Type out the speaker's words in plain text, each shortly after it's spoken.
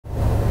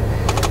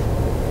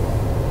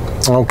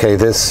Okay,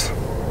 this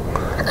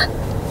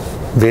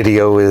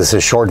video is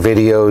a short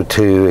video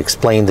to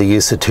explain the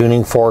use of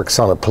tuning forks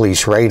on a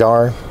police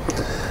radar.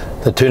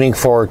 The tuning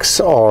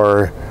forks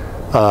are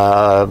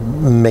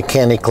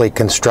mechanically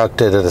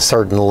constructed at a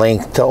certain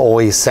length to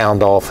always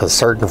sound off a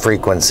certain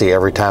frequency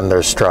every time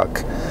they're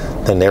struck.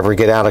 They never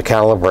get out of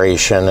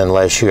calibration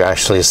unless you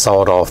actually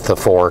sawed off the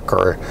fork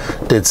or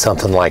did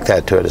something like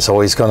that to it. It's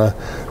always going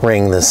to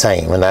ring the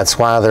same, and that's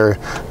why they're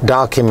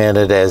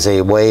documented as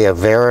a way of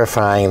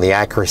verifying the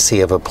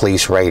accuracy of a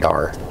police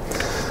radar.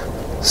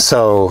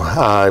 So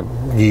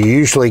you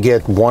usually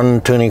get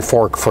one tuning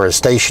fork for a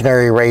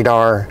stationary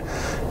radar,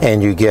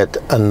 and you get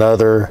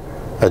another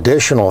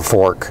additional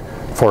fork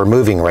for a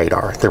moving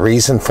radar. The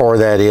reason for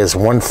that is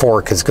one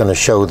fork is going to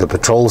show the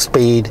patrol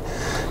speed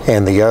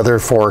and the other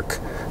fork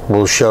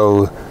will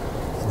show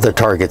the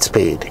target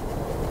speed.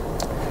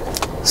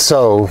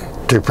 So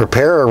to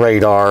prepare a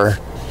radar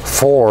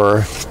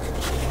for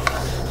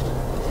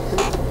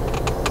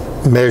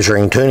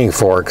measuring tuning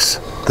forks,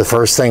 the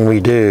first thing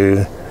we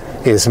do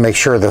is make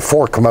sure the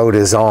fork mode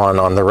is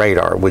on the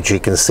radar, which you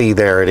can see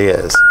there it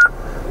is.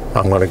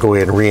 I'm going to go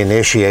ahead and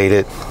reinitiate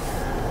it,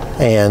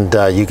 and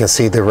you can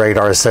see the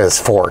radar says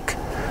fork.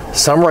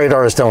 Some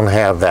radars don't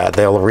have that.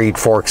 They'll read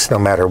forks no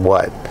matter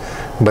what.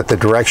 But the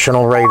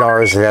directional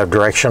radars that have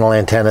directional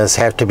antennas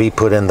have to be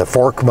put in the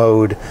fork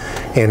mode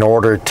in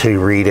order to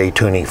read a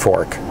tuning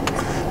fork.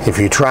 If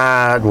you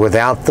try it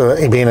without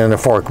being in the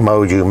fork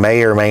mode, you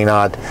may or may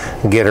not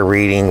get a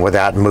reading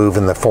without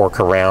moving the fork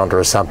around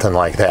or something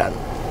like that.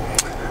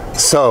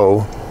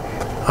 So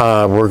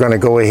we're going to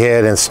go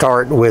ahead and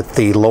start with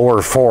the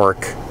lower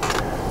fork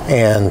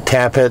and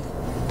tap it,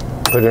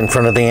 put it in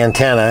front of the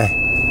antenna,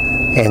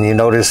 and you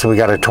notice we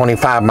got a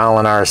 25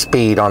 mile/h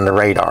speed on the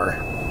radar.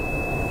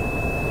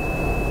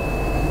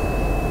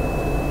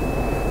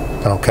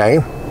 Okay,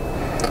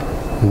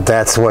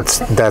 that's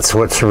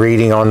what's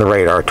reading on the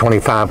radar.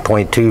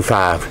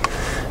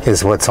 25.25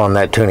 is what's on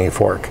that tuning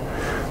fork.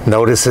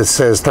 Notice it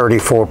says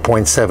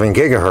 34.7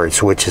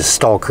 gigahertz, which is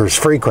Stalker's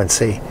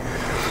frequency.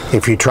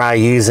 If you try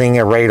using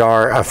a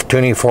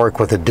tuning fork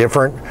with a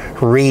different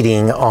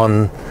reading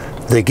on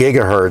the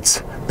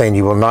gigahertz, then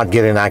you will not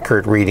get an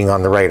accurate reading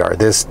on the radar.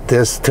 This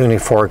tuning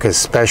fork is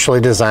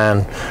specially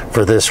designed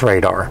for this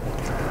radar.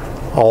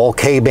 All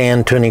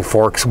K-band tuning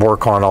forks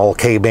work on all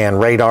K-band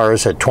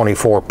radars at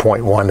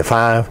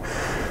 24.15.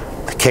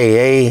 The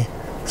KA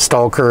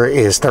Stalker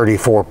is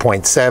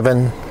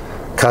 34.7,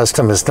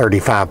 Custom is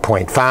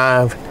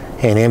 35.5,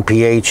 and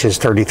MPH is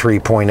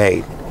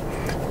 33.8.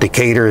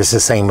 Decatur is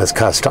the same as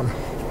Custom.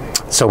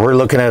 So we're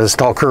looking at a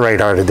Stalker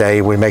radar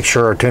today. We make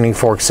sure our tuning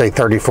forks say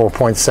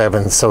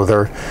 34.7, so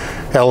they're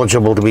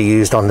eligible to be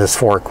used on this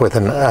fork with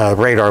a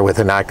radar with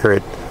an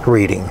accurate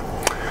reading.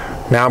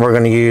 Now we're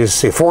going to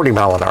use a 40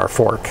 mile/h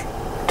fork.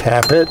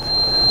 Tap it,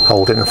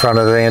 hold it in front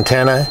of the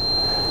antenna,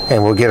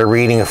 and we'll get a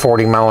reading of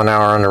 40 mile/h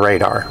on the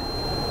radar.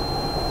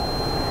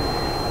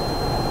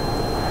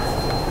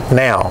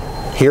 Now,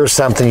 here's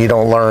something you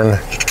don't learn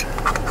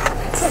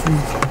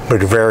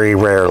but very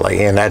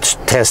rarely, and that's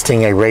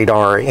testing a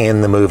radar in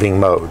the moving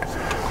mode.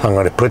 I'm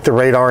going to put the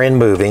radar in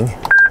moving.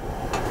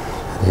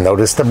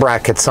 Notice the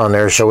brackets on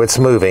there show it's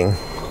moving.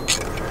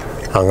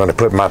 I'm going to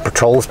put my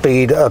patrol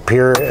speed up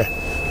here,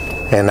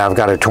 and I've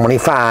got a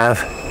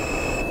 25,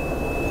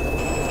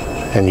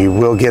 and you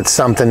will get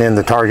something in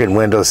the target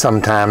window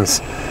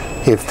sometimes.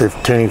 If the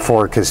tuning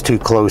fork is too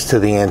close to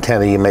the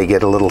antenna, you may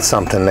get a little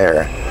something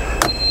there.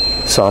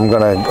 So I'm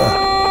going to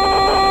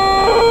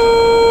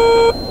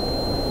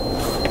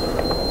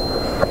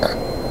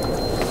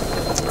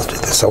let's do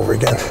this over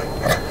again.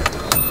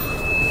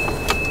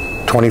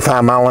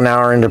 25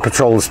 mile/h into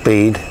patrol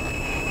speed,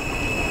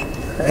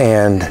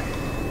 and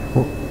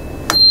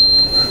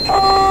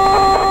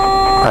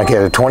I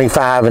get a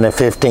 25 and a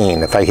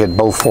 15 if I hit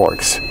both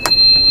forks.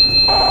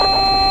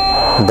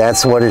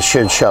 That's what it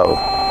should show.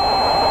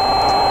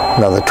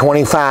 Now the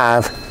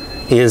 25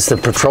 is the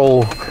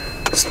patrol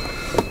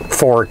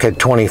fork at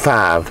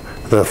 25.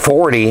 The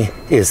 40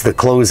 is the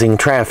closing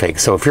traffic.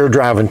 So if you're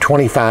driving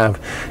 25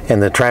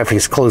 and the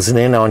traffic's closing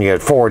in on you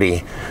at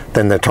 40,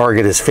 then the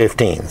target is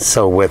 15.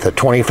 So with a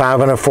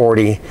 25 and a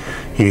 40,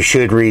 you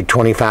should read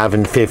 25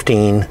 and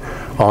 15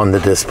 on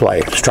the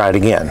display. Let's try it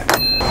again.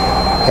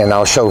 And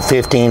I'll show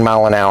 15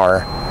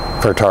 mile/h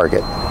for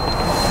target.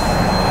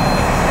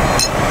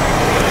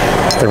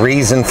 The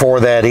reason for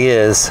that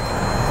is,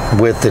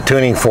 with the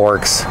tuning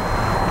forks,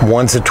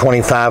 one's a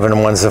 25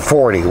 and one's a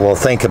 40. Well,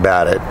 think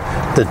about it.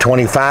 The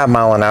 25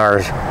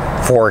 mile/h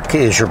fork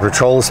is your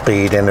patrol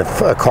speed, and if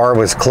a car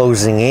was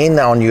closing in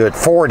on you at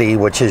 40,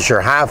 which is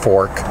your high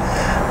fork,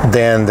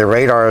 then the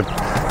radar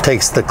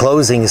takes the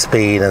closing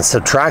speed and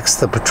subtracts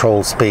the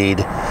patrol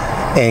speed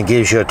and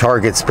gives you a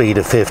target speed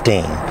of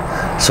 15.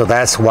 So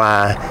that's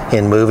why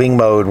in moving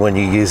mode, when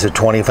you use a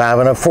 25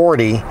 and a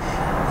 40,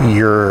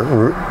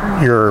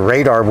 your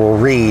radar will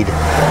read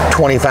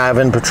 25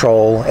 in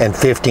patrol and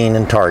 15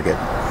 in target.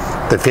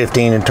 The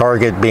 15 in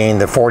target being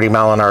the 40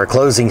 mile/h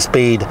closing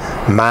speed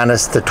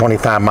minus the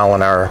 25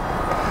 mile/h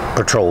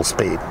patrol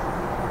speed.